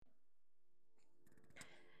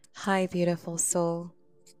Hi, beautiful soul.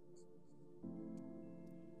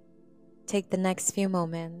 Take the next few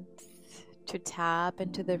moments to tap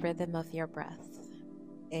into the rhythm of your breath,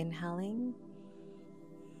 inhaling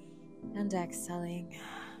and exhaling.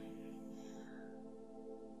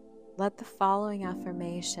 Let the following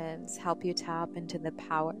affirmations help you tap into the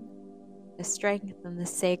power, the strength, and the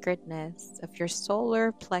sacredness of your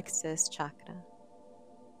solar plexus chakra.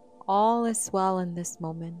 All is well in this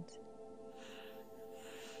moment.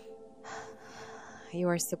 You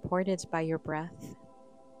are supported by your breath.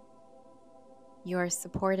 You are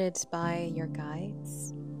supported by your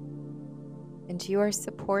guides. And you are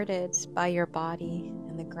supported by your body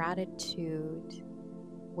and the gratitude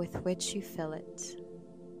with which you fill it.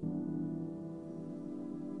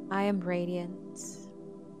 I am radiant.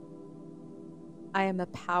 I am a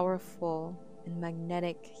powerful and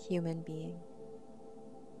magnetic human being.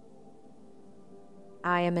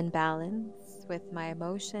 I am in balance with my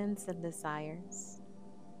emotions and desires.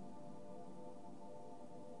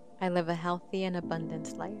 I live a healthy and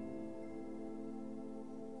abundant life.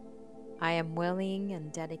 I am willing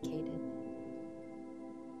and dedicated.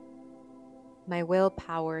 My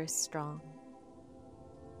willpower is strong.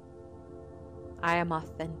 I am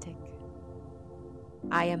authentic.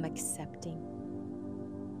 I am accepting.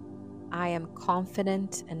 I am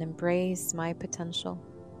confident and embrace my potential.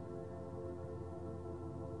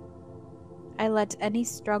 I let any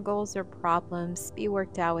struggles or problems be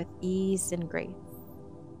worked out with ease and grace.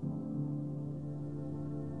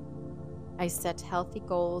 I set healthy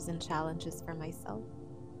goals and challenges for myself.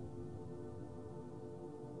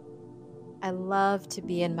 I love to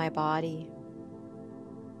be in my body.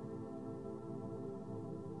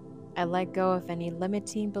 I let go of any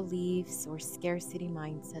limiting beliefs or scarcity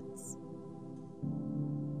mindsets.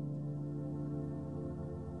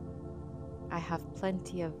 I have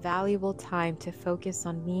plenty of valuable time to focus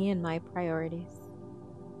on me and my priorities.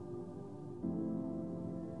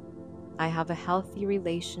 I have a healthy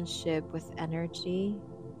relationship with energy.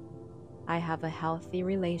 I have a healthy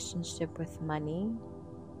relationship with money.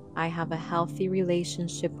 I have a healthy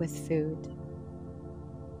relationship with food.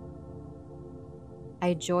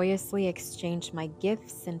 I joyously exchange my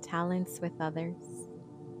gifts and talents with others.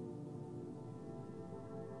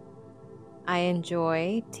 I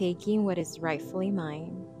enjoy taking what is rightfully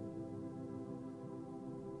mine.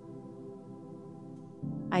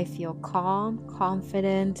 I feel calm,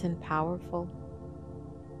 confident, and powerful.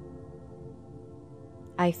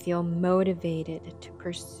 I feel motivated to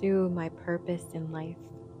pursue my purpose in life.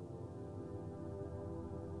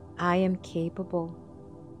 I am capable.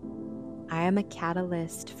 I am a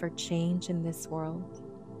catalyst for change in this world.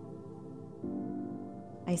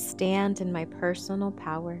 I stand in my personal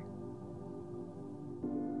power.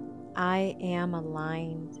 I am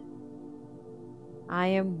aligned. I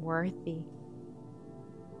am worthy.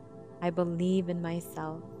 I believe in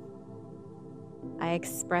myself. I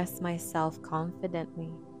express myself confidently.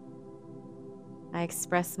 I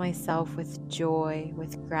express myself with joy,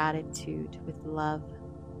 with gratitude, with love.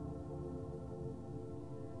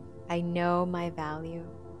 I know my value.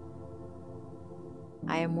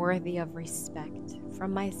 I am worthy of respect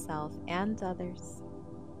from myself and others.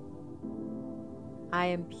 I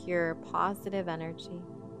am pure, positive energy.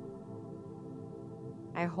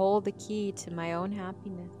 I hold the key to my own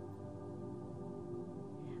happiness.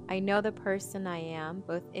 I know the person I am,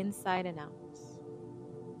 both inside and out.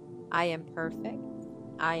 I am perfect.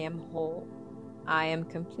 I am whole. I am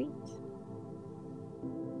complete.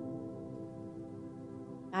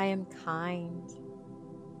 I am kind.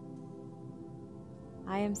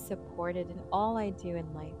 I am supported in all I do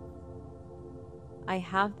in life. I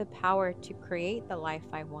have the power to create the life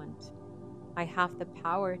I want. I have the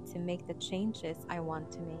power to make the changes I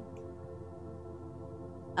want to make.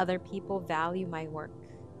 Other people value my work,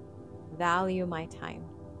 value my time.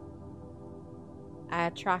 I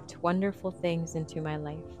attract wonderful things into my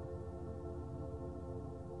life.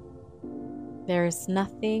 There is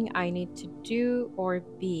nothing I need to do or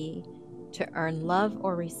be to earn love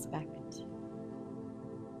or respect.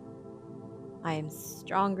 I am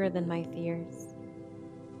stronger than my fears.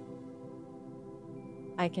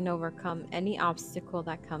 I can overcome any obstacle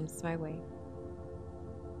that comes my way.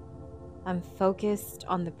 I'm focused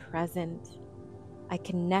on the present. I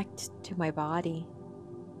connect to my body.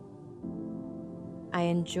 I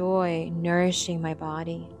enjoy nourishing my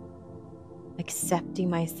body, accepting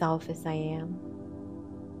myself as I am.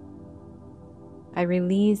 I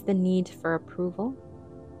release the need for approval.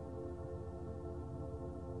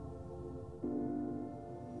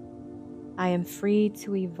 I am free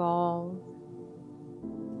to evolve.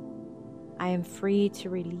 I am free to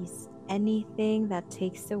release anything that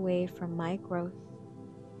takes away from my growth.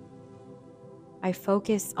 I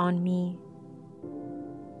focus on me.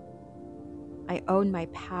 I own my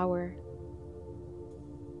power.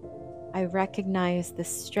 I recognize the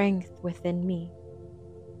strength within me.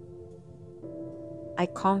 I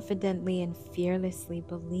confidently and fearlessly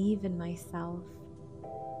believe in myself.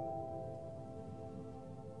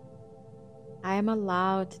 I am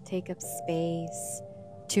allowed to take up space,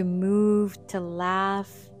 to move, to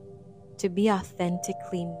laugh, to be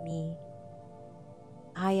authentically me.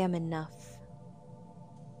 I am enough.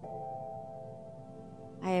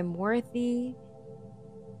 I am worthy.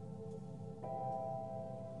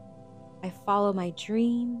 I follow my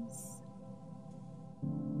dreams.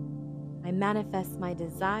 I manifest my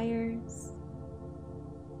desires.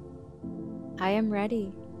 I am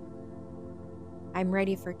ready. I'm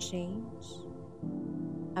ready for change.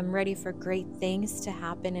 I'm ready for great things to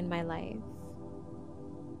happen in my life.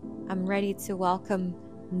 I'm ready to welcome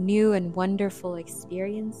new and wonderful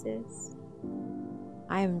experiences.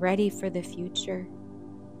 I am ready for the future.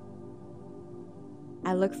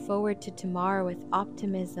 I look forward to tomorrow with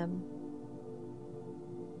optimism.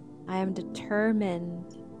 I am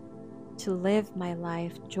determined to live my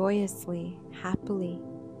life joyously, happily.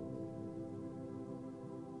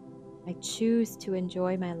 I choose to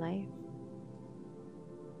enjoy my life.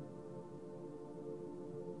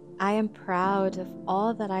 I am proud of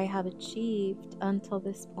all that I have achieved until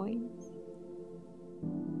this point.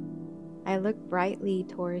 I look brightly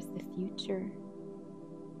towards the future.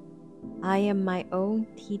 I am my own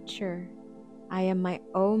teacher. I am my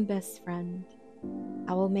own best friend.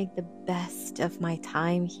 I will make the best of my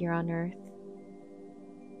time here on earth.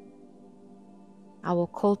 I will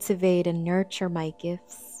cultivate and nurture my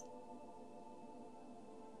gifts.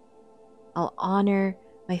 I'll honor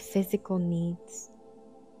my physical needs.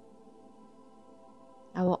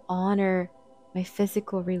 I will honor my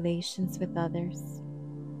physical relations with others.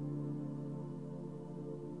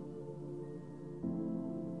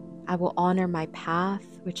 I will honor my path,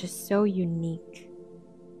 which is so unique,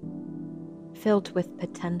 filled with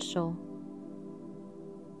potential.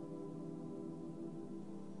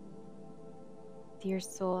 Dear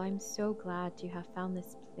soul, I'm so glad you have found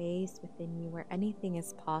this place within you where anything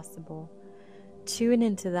is possible. Tune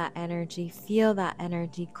into that energy, feel that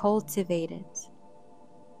energy, cultivate it.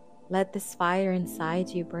 Let this fire inside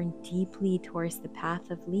you burn deeply towards the path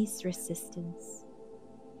of least resistance.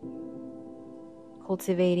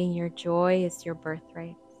 Cultivating your joy is your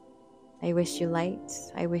birthright. I wish you light.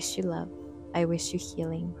 I wish you love. I wish you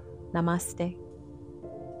healing. Namaste.